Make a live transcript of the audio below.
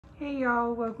Hey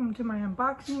y'all, welcome to my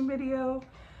unboxing video.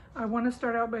 I want to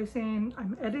start out by saying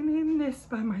I'm editing this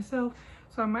by myself,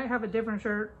 so I might have a different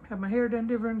shirt, have my hair done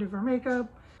different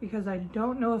makeup, because I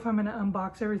don't know if I'm going to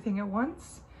unbox everything at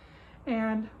once.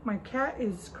 And my cat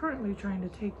is currently trying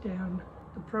to take down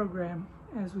the program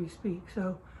as we speak,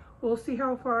 so we'll see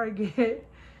how far I get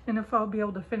and if I'll be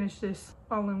able to finish this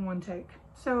all in one take.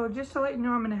 So just to let you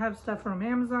know, I'm going to have stuff from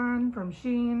Amazon, from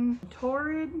Shein,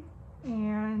 Torrid,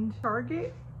 and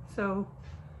Target. So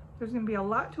there's going to be a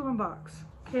lot to unbox.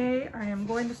 Okay, I am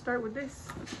going to start with this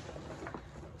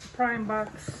Prime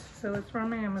box. So it's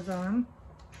from Amazon.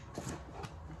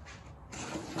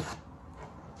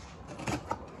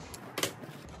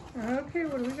 Okay,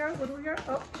 what do we got?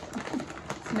 Oh,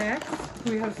 snacks.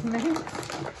 We have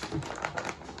snacks.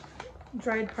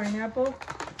 Dried pineapple.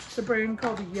 It's a brand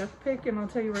called Yuck Pick, and I'll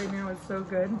tell you right now, it's so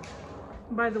good.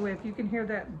 By the way, if you can hear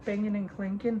that banging and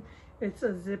clinking, it's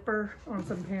a zipper on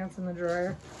some pants in the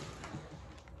dryer.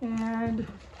 And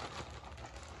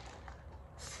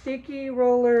sticky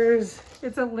rollers.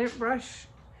 It's a lint brush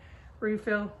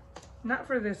refill. Not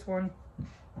for this one.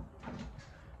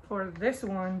 For this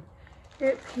one,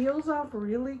 it peels off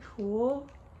really cool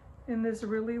in this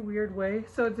really weird way.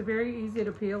 So it's very easy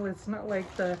to peel. It's not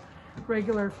like the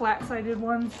regular flat-sided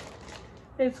ones.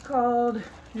 It's called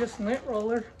just lint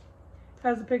roller.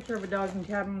 Has a picture of a dog and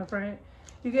cat on the front.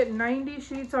 You get 90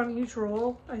 sheets on each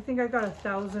roll. I think I got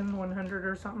 1,100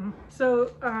 or something. So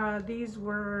these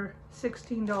were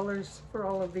 $16 for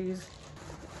all of these.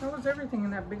 That was everything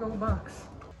in that big old box.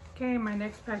 Okay, my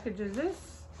next package is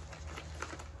this.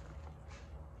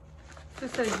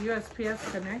 This says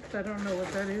USPS Connect. I don't know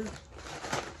what that is.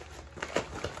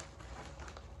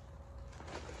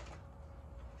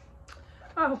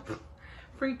 Oh,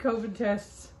 free COVID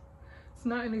tests. It's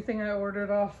not anything I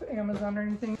ordered off Amazon or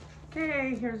anything.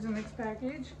 Okay, here's the next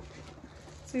package.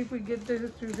 See if we get through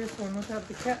this one without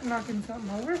the cat knocking something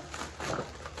over.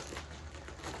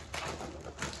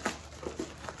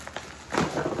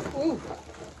 Ooh,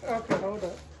 okay, hold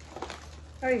up.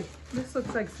 Hey, this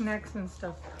looks like snacks and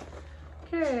stuff.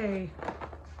 Okay,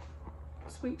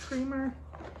 sweet creamer.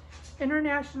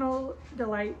 International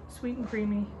Delight Sweet and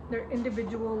Creamy. They're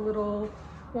individual little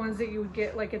ones that you would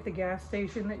get like at the gas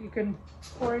station that you can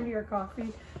pour into your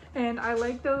coffee, and I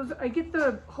like those. I get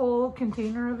the whole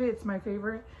container of it. It's my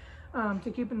favorite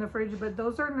to keep in the fridge, but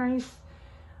those are nice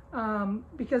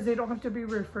because they don't have to be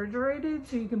refrigerated,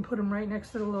 so you can put them right next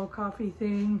to the little coffee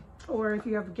thing, or if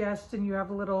you have guests and you have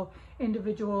a little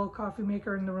individual coffee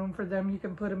maker in the room for them, you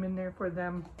can put them in there for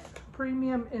them.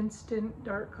 Premium instant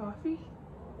dark coffee.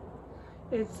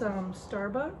 It's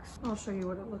Starbucks. I'll show you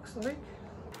what it looks like.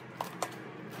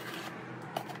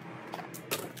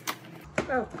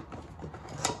 Oh,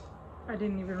 I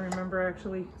didn't even remember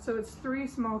actually. So it's 3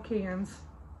 small cans.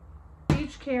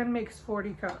 Each can makes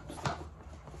 40 cups.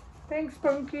 Thanks,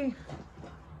 Punky.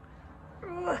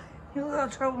 Ugh, you little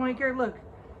troublemaker. Look,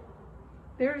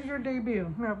 there's your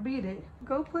debut. Now beat it.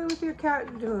 Go play with your cat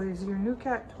toys, your new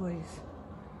cat toys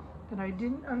that I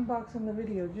didn't unbox in the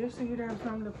video, just so you'd have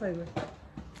something to play with.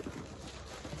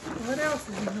 What else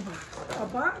is in the box? A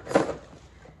box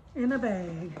and a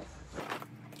bag.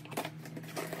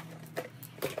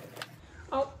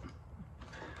 Oh,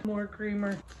 more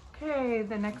creamer. Okay,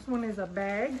 the next one is a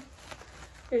bag.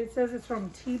 It says it's from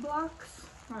T-Blocks.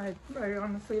 I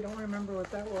honestly don't remember what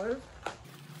that was.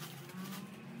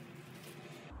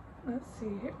 Let's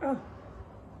see here. Oh,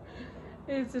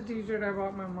 it's a t-shirt I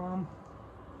bought my mom.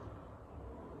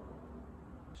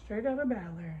 Straight out of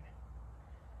Ballard.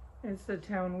 It's the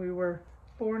town we were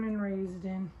born and raised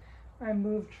in. I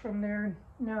moved from there.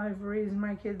 Now I've raised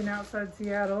my kids outside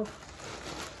Seattle.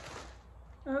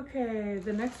 Okay,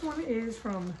 the next one is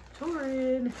from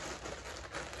Torrid.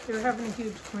 They're having a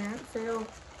huge clearance sale,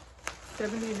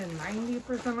 70 to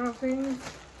 90% off things.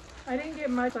 I didn't get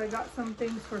much. I got some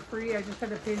things for free. I just had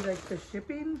to pay like the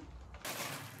shipping.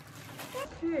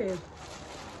 Okay,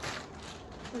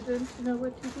 I don't know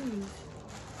what to do.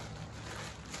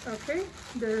 Okay,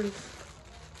 there's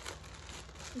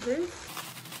this.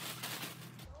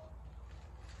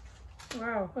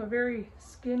 Wow, a very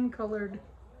skin-colored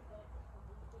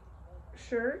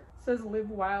shirt. It says live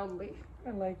wildly.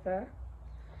 I like that.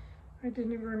 I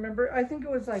didn't even remember. I think it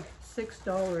was like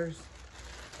 $6.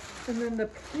 And then the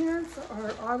pants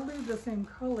are oddly the same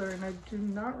color, and I do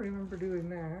not remember doing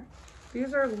that.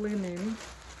 These are linen.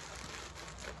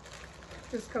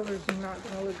 This color is not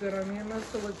going to look good on me. It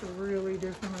must have looked really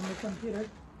different on the computer.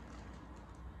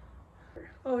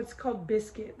 Oh, it's called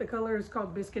Biscuit. The color is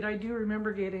called Biscuit. I do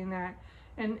remember getting that.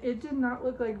 And it did not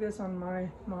look like this on my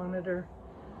monitor.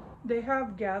 They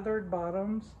have gathered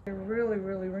bottoms. They're really,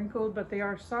 really wrinkled, but they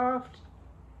are soft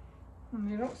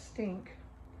and they don't stink.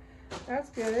 That's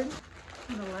good.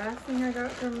 And the last thing I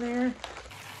got from there,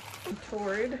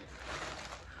 Torrid.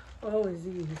 Oh, is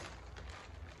these.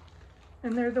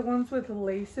 And they're the ones with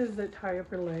laces that tie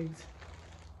up your legs.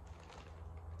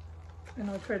 And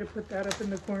I'll try to put that up in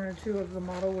the corner too of the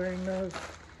model wearing those,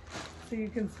 so you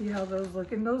can see how those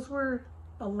look. And those were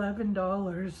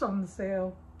 $11 on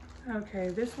sale. Okay,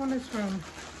 this one is from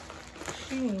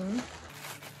Shein.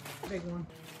 Big one.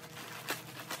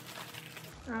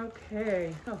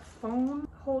 Okay, a phone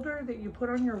holder that you put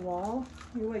on your wall.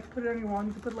 You like put it on your wall and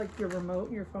you can put like your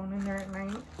remote, your phone in there at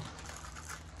night.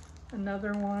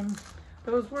 Another one.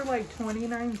 Those were like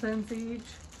 29 cents each.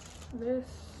 This,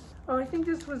 oh, I think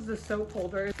this was the soap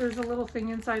holder. There's a little thing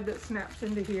inside that snaps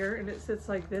into here and it sits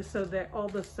like this so that all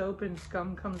the soap and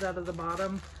scum comes out of the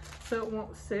bottom so it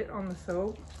won't sit on the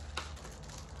soap.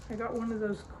 I got one of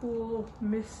those cool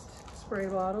mist spray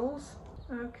bottles.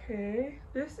 Okay,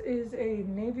 this is a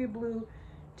navy blue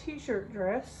t-shirt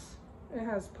dress. It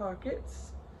has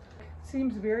pockets.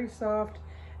 Seems very soft.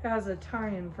 It has a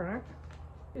tie in front.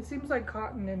 It seems like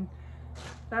cotton, and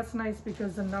that's nice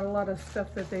because not a lot of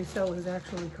stuff that they sell is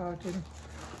actually cotton.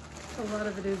 A lot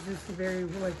of it is just very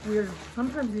like weird,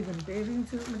 sometimes even bathing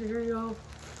suit material,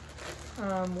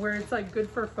 where it's like good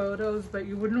for photos, but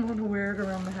you wouldn't want to wear it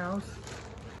around the house.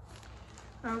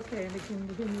 Okay, to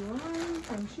continue on,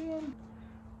 from Shein,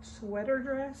 sweater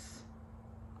dress.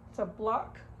 It's a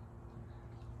block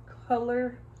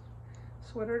color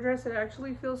sweater dress. It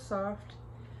actually feels soft.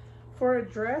 For a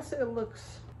dress, it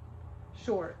looks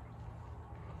short.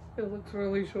 It looks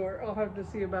really short. I'll have to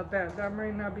see about that. That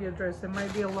might not be a dress. It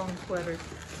might be a long sweater.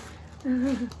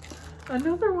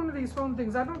 Another one of these phone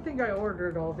things. I don't think I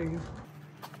ordered all these.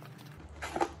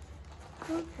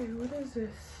 Okay, what is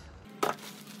this?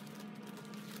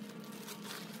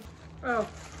 Oh,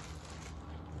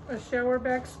 a shower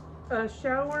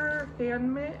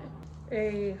hand mitt,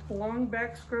 a long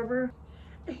back scrubber,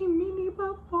 a mini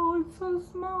butt ball. It's so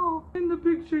small. In the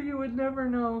picture, you would never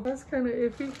know. That's kind of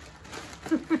iffy.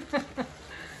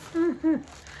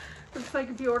 It's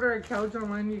like if you order a couch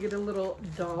online, you get a little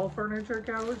doll furniture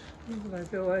couch. That's what I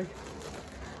feel like.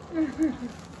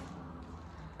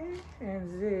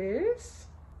 And this,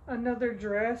 another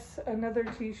dress, another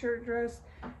t-shirt dress.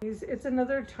 It's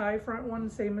another tie front one,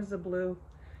 same as the blue.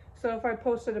 So if I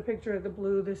posted a picture of the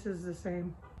blue, this is the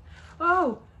same.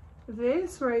 Oh,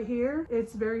 this right here,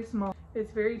 it's very small.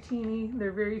 It's very teeny.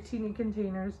 They're very teeny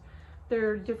containers.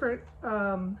 They're different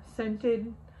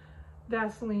scented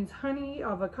Vaselines: honey,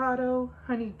 avocado,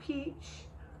 honey peach,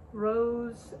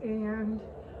 rose, and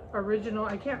original.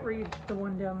 I can't read the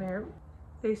one down there.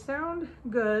 They sound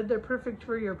good. They're perfect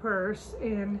for your purse,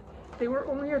 and they were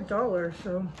only $1,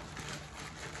 so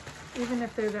even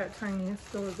if they're that tiny, it's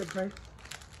still a good price.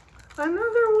 Another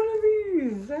one of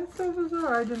these. That's so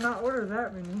bizarre. I did not order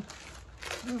that many.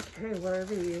 Okay, what are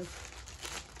these?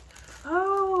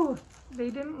 Oh, they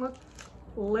didn't look.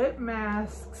 Lip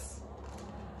masks.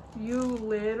 You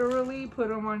literally put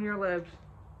them on your lips.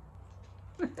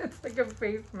 It's like a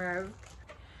face mask.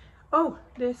 Oh,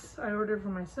 this I ordered for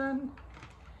my son.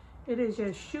 It is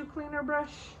a shoe cleaner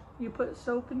brush. You put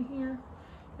soap in here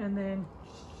and then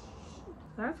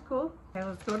that's cool. Okay,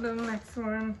 let's go to the next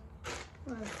one.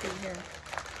 Let's see here.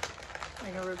 I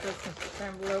gotta rip this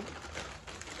envelope.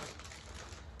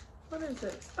 What is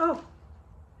it? Oh,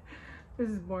 this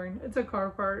is boring. It's a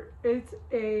car part. It's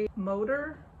a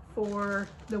motor for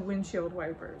the windshield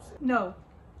wipers. No,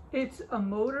 it's a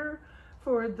motor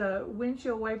for the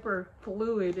windshield wiper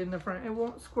fluid in the front. It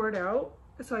won't squirt out.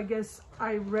 So I guess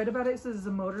I read about it. It says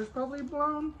the motor's probably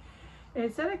blown. And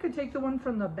it said I could take the one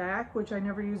from the back, which I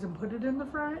never use, and put it in the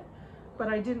front. But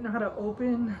I didn't know how to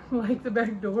open like the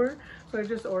back door. So I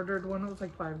just ordered one. It was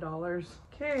like $5.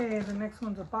 Okay, the next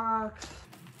one's a box.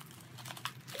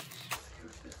 Let's see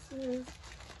what this is.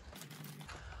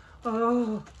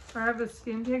 Oh, I have a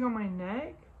skin tag on my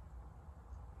neck.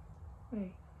 Wait,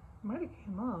 it might have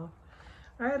came off.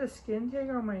 I had a skin tag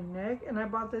on my neck and I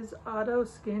bought this auto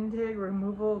skin tag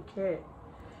removal kit.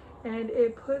 And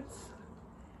it puts,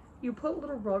 you put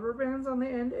little rubber bands on the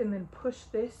end and then push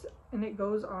this and it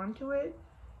goes onto it.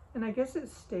 And I guess it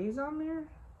stays on there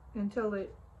until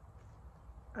it,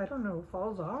 I don't know,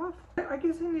 falls off. I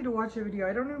guess I need to watch a video.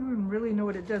 I don't even really know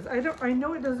what it does. I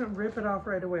know it doesn't rip it off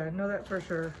right away. I know that for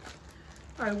sure.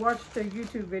 I watched a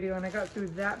YouTube video and I got through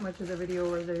that much of the video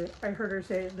where I heard her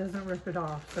say it doesn't rip it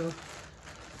off. So,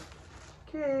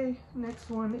 okay, next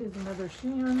one is another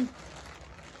Shein.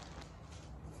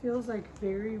 Feels like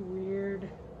very weird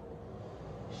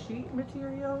sheet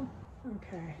material.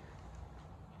 Okay,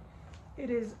 It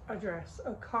is a dress,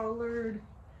 a collared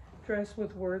dress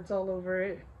with words all over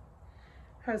it.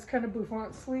 Has kind of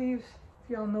bouffant sleeves,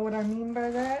 if y'all know what I mean by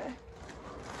that.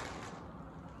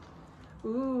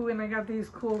 Ooh, and I got these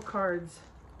cool cards.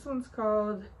 This one's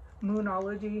called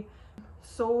Moonology.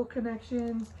 Soul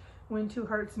Connections, When Two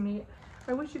Hearts Meet.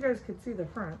 I wish you guys could see the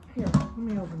front. Here, let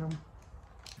me open them.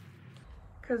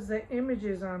 Because the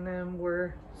images on them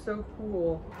were so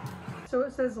cool. So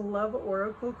it says Love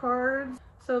Oracle cards.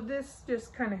 So this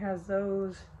just kind of has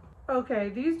those. Okay,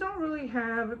 these don't really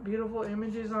have beautiful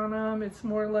images on them. It's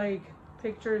more like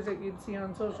pictures that you'd see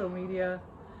on social media.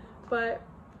 But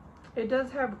it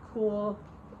does have cool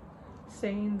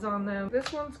sayings on them.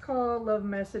 This one's called Love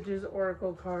Messages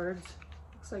Oracle cards.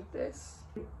 Looks like this.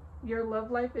 Your love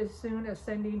life is soon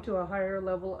ascending to a higher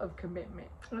level of commitment.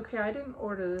 Okay, I didn't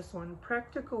order this one.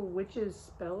 Practical Witches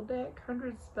Spell Deck.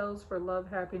 100 spells for love,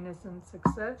 happiness, and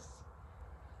success.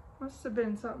 Must have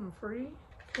been something free.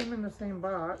 Came in the same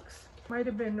box. Might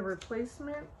have been a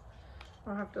replacement.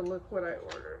 I'll have to look what I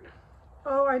ordered.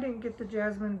 Oh, I didn't get the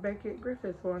Jasmine Beckett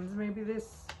Griffith ones. Maybe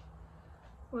this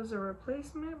was a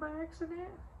replacement by accident.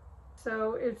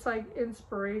 So it's like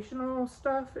inspirational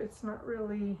stuff. It's not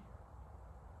really...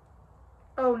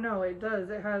 Oh no, it does.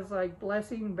 It has like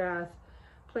blessing bath.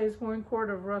 Place 1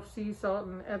 quart of rough sea salt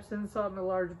and Epsom salt in a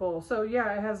large bowl. So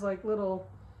yeah, it has like little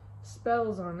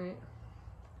spells on it.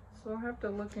 So I'll have to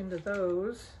look into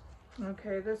those.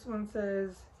 Okay, this one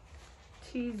says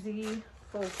TZ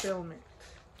Fulfillment.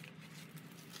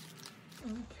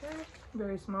 Okay,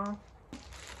 very small.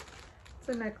 It's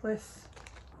a necklace.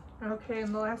 Okay,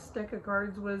 and the last deck of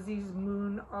cards was these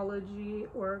Moonology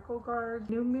Oracle cards.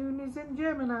 New moon is in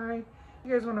Gemini. If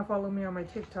you guys want to follow me on my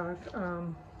TikTok,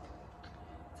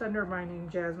 it's under my name,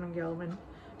 Jasmine Gelman.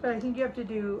 But I think you have to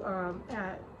do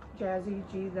at Jazzy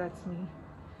G, that's me.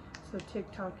 So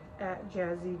TikTok at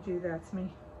Jazzy G, that's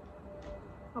me.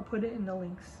 I'll put it in the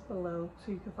links below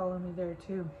so you can follow me there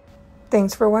too.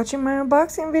 Thanks for watching my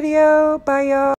unboxing video. Bye y'all.